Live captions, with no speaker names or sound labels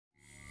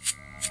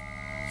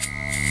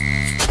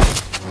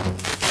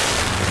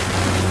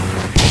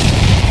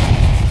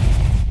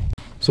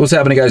So what's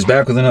happening, guys?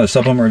 Back with another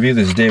supplement review.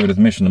 This is David with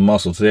Mission to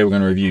Muscle. Today we're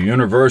going to review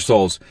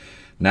Universal's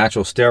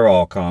Natural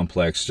Sterol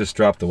Complex. Just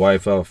dropped the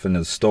wife off into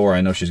the store.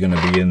 I know she's going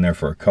to be in there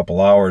for a couple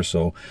hours,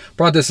 so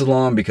brought this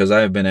along because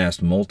I have been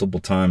asked multiple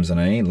times, and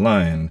I ain't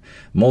lying,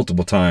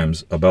 multiple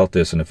times about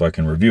this and if I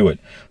can review it.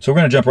 So we're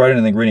going to jump right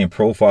into the ingredient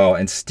profile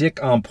and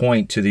stick on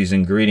point to these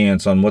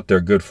ingredients on what they're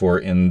good for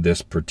in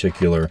this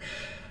particular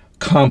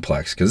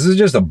complex, because this is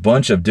just a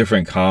bunch of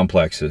different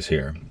complexes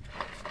here.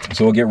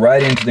 So we'll get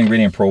right into the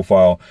ingredient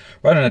profile.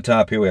 Right on the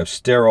top here we have a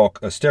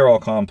sterol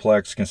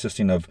complex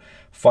consisting of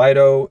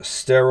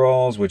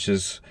phytosterols, which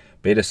is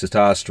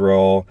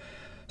beta-sitosterol,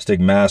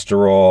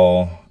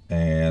 stigmasterol,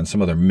 and some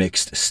other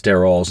mixed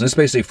sterols. And it's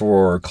basically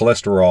for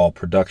cholesterol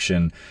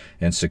production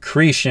and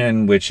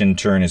secretion, which in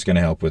turn is going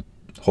to help with,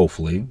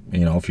 hopefully,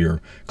 you know, if your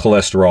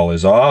cholesterol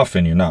is off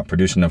and you're not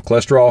producing enough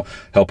cholesterol,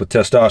 help with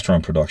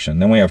testosterone production.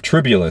 Then we have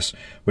tribulus,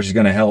 which is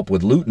going to help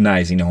with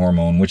luteinizing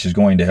hormone, which is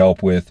going to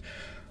help with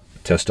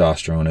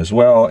testosterone as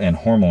well and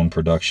hormone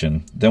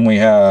production. Then we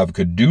have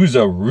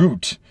caduza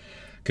root.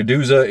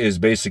 Caduza is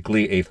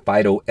basically a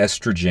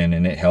phytoestrogen,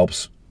 and it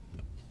helps.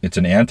 It's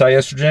an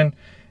anti-estrogen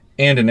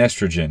and an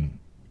estrogen.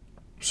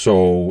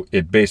 So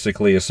it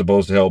basically is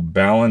supposed to help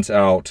balance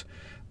out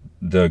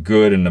the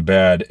good and the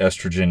bad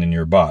estrogen in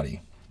your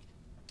body.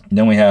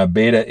 Then we have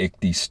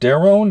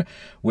beta-ictesterone,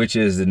 which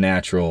is the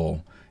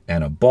natural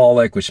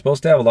anabolic, which is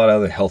supposed to have a lot of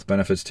other health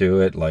benefits to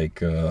it, like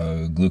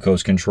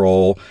glucose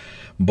control.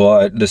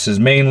 But this is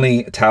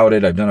mainly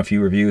touted, I've done a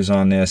few reviews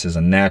on this, as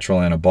a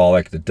natural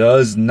anabolic that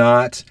does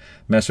not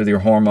mess with your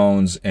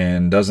hormones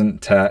and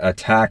doesn't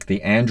attack the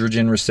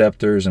androgen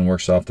receptors and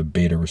works off the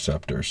beta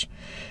receptors.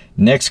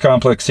 Next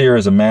complex here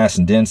is a mass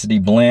and density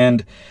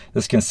blend.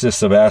 This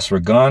consists of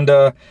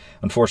ashwagandha.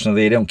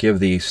 Unfortunately, they don't give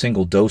the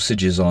single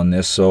dosages on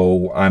this,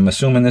 so I'm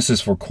assuming this is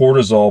for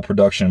cortisol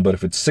production, but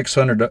if it's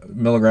 600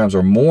 milligrams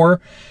or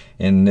more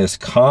in this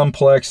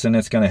complex, then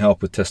it's going to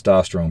help with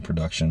testosterone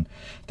production.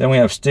 Then we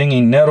have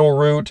stinging nettle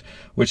root,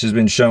 which has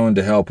been shown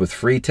to help with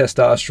free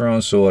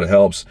testosterone, so it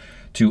helps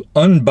to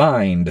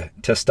unbind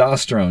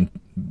testosterone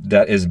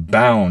that is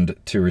bound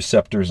to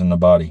receptors in the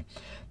body.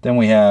 Then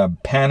we have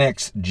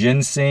Panax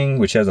ginseng,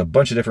 which has a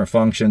bunch of different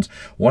functions.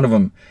 One of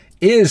them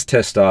is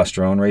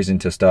testosterone, raising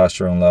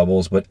testosterone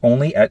levels, but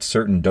only at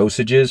certain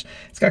dosages.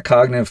 It's got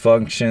cognitive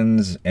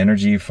functions,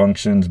 energy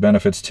functions,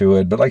 benefits to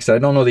it. But like I said, I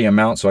don't know the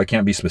amount, so I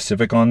can't be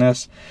specific on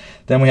this.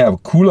 Then we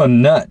have Kula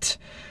nut,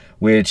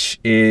 which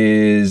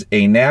is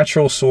a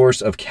natural source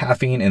of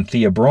caffeine and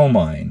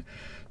theobromine.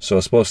 So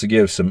it's supposed to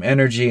give some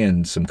energy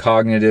and some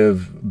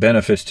cognitive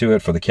benefits to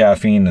it for the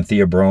caffeine. And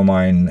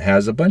theobromine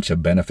has a bunch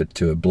of benefits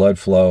to it, blood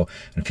flow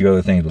and a few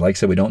other things. But like I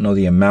said, we don't know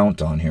the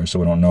amount on here, so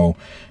we don't know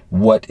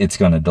what it's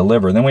going to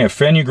deliver. Then we have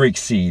fenugreek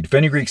seed.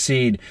 Fenugreek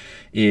seed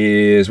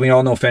is, we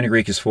all know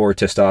fenugreek is for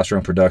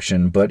testosterone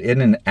production, but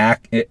in an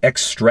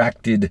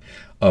extracted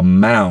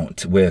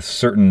amount with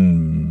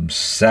certain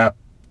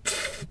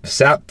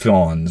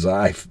sappons.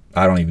 I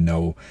don't even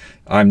know.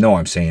 I know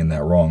I'm saying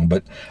that wrong,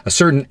 but a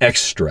certain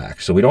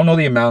extract. So we don't know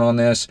the amount on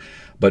this,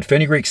 but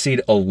fenugreek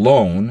seed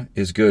alone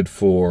is good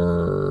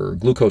for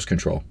glucose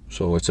control.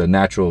 So it's a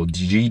natural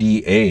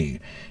GDA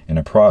in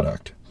a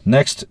product.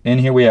 Next in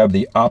here we have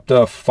the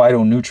Opta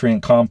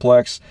Phytonutrient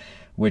Complex,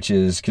 which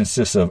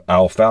consists of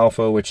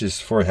alfalfa, which is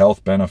for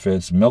health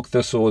benefits. Milk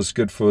thistle is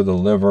good for the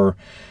liver.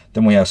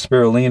 Then we have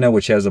spirulina,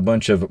 which has a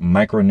bunch of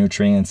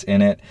micronutrients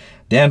in it.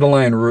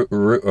 Dandelion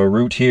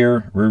root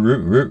here,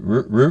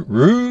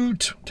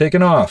 root,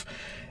 taken off,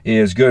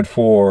 is good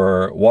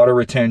for water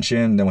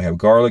retention. Then we have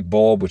garlic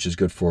bulb, which is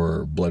good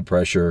for blood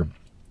pressure.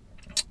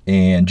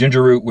 And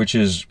ginger root, which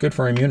is good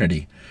for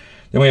immunity.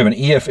 Then we have an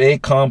EFA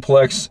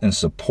complex and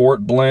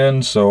support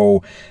blend.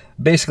 So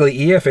basically,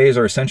 EFAs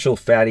are essential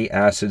fatty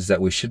acids that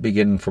we should be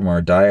getting from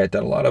our diet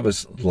that a lot of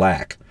us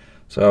lack.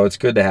 So it's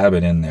good to have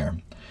it in there.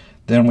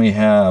 Then we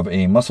have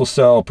a muscle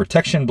cell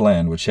protection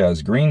blend, which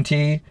has green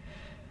tea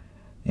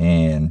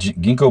and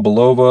ginkgo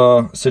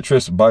biloba,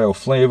 citrus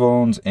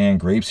bioflavones, and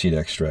grapeseed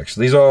extracts.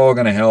 So these are all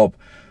going to help,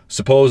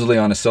 supposedly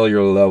on a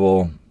cellular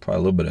level, probably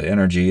a little bit of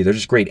energy. They're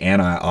just great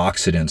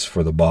antioxidants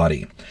for the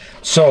body.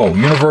 So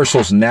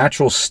Universal's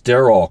Natural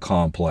Sterol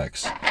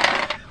Complex.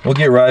 We'll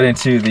get right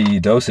into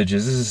the dosages.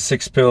 This is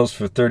 6 pills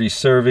for 30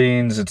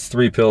 servings. It's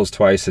 3 pills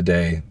twice a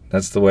day.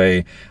 That's the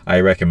way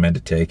I recommend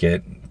to take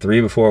it. 3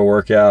 before a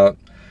workout,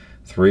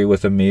 3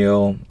 with a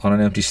meal on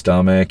an empty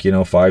stomach, you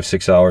know,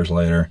 5-6 hours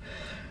later.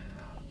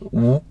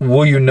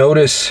 Will you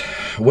notice,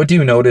 what do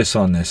you notice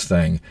on this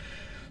thing?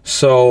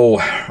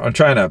 So I'm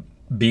trying to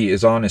be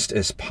as honest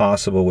as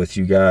possible with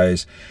you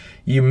guys.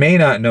 You may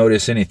not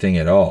notice anything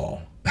at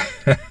all.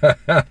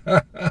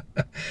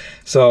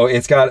 So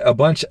it's got a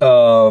bunch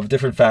of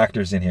different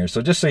factors in here.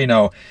 So just so you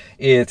know,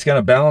 it's going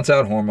to balance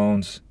out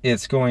hormones.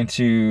 It's going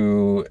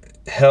to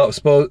help,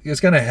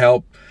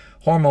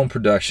 hormone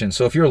production.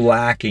 So if you're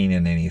lacking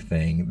in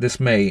anything, this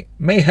may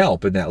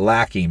help in that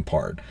lacking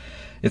part.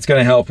 It's going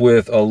to help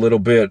with a little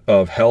bit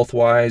of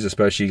health-wise,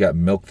 especially you got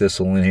milk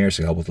thistle in here,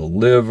 so help with the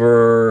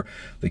liver,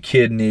 the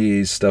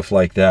kidneys, stuff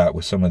like that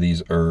with some of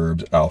these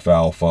herbs,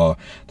 alfalfa,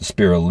 the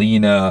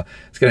spirulina.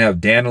 It's going to have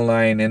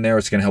dandelion in there.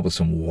 It's going to help with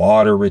some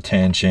water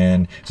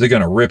retention. Is it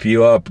going to rip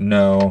you up?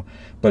 No,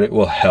 but it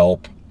will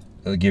help.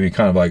 It'll give you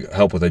kind of like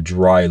help with a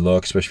dry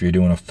look, especially if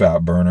you're doing a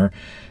fat burner.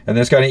 And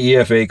then it's got an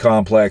EFA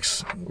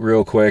complex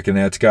real quick, and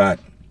that's got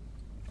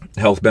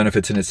health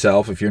benefits in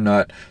itself. If you're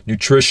not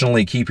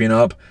nutritionally keeping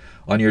up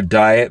on your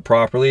diet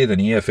properly, then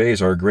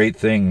EFAs are a great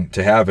thing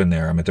to have in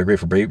there. I mean, they're great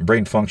for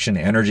brain function,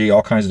 energy,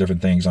 all kinds of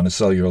different things on a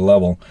cellular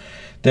level.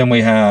 Then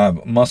we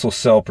have muscle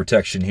cell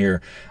protection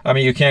here. I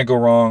mean, you can't go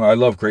wrong. I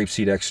love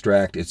grapeseed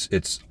extract.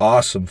 It's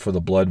awesome for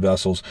the blood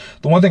vessels.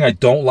 The one thing I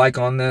don't like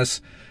on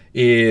this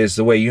is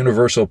the way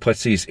Universal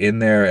puts these in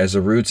there as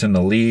the roots and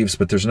the leaves,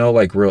 but there's no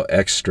like real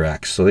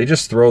extracts. So they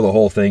just throw the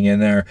whole thing in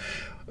there.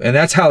 And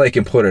that's how they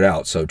can put it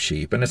out so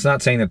cheap. And it's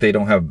not saying that they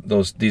don't have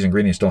these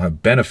ingredients don't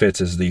have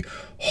benefits as the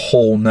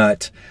whole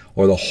nut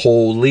or the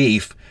whole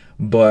leaf,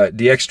 but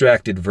the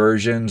extracted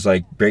versions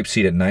like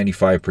grapeseed at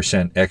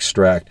 95%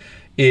 extract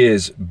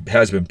has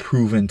been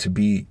proven to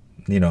be,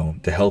 you know,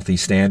 the healthy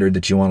standard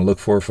that you want to look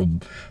for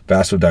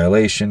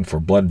vasodilation, for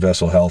blood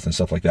vessel health and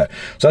stuff like that.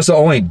 So that's the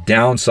only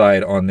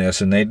downside on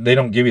this, and they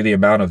don't give you the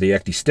amount of the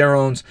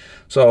ecdysterones,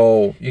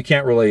 so you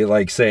can't really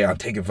like say I'm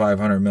taking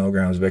 500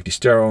 milligrams of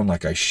ecdysterone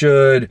like I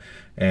should,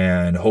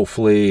 and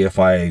hopefully if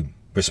I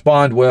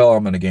respond well,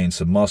 I'm going to gain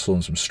some muscle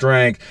and some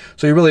strength.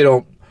 So you really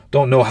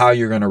don't know how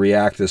you're going to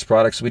react to this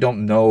product. So we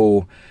don't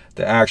know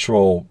the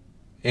actual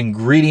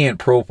ingredient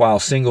profile,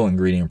 single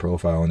ingredient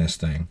profile in this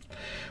thing.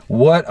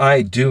 What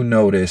I do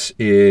notice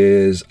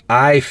is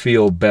I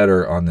feel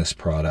better on this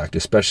product,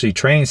 especially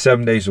training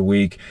 7 days a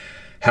week,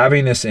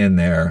 having this in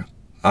there.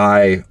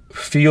 I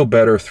feel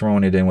better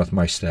throwing it in with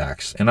my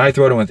stacks, and I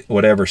throw it in with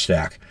whatever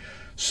stack.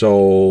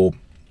 So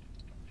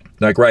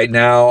like right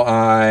now,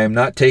 I'm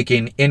not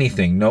taking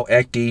anything, no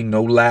ecdy,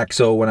 no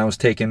laxo when I was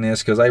taking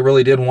this, because I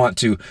really didn't want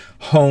to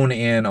hone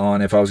in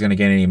on if I was going to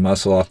gain any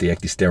muscle off the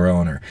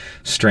ecdysterone or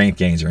strength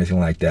gains or anything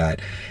like that.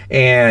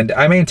 And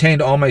I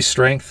maintained all my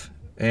strength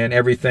and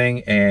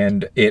everything,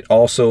 and it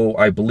also,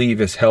 I believe,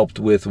 has helped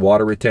with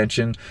water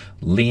retention,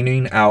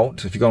 leaning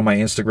out. If you go on my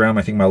Instagram,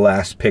 I think my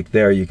last pic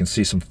there, you can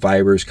see some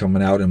fibers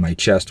coming out in my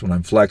chest when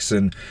I'm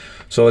flexing.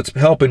 So it's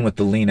helping with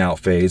the lean out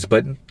phase,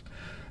 but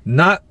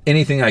not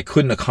anything I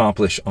couldn't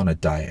accomplish on a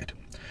diet.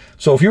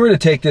 So if you were to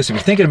take this, if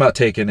you're thinking about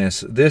taking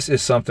this, this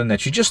is something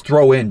that you just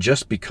throw in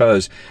just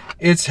because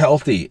it's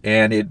healthy,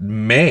 and it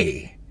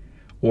may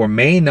or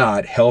may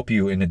not help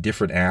you in the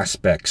different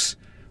aspects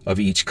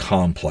of each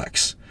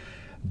complex.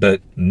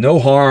 But no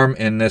harm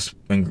in this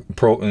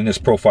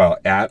profile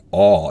at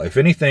all. If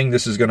anything,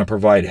 this is going to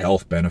provide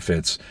health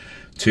benefits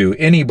to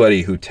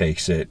anybody who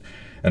takes it.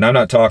 And I'm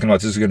not talking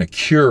about this is going to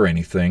cure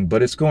anything,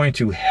 but it's going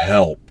to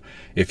help.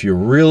 If you're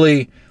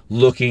really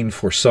looking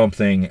for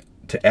something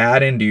to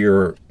add into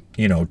your,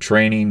 you know,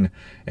 training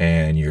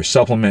and your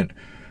supplement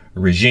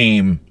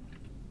regime,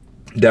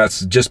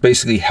 that's just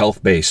basically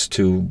health-based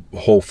to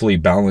hopefully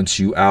balance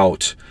you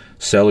out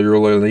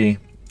cellularly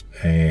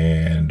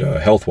and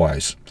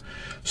health-wise.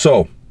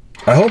 So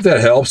I hope that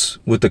helps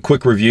with the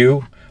quick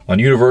review on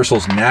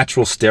Universal's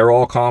Natural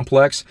Sterol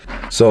Complex.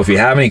 So if you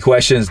have any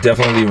questions,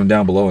 definitely leave them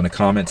down below in the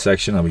comment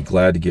section. I'll be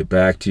glad to get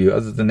back to you.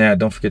 Other than that,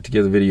 don't forget to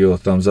give the video a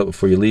thumbs up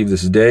before you leave.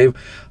 This is Dave.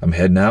 I'm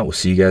heading out. We'll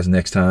see you guys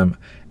next time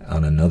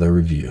on another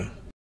review.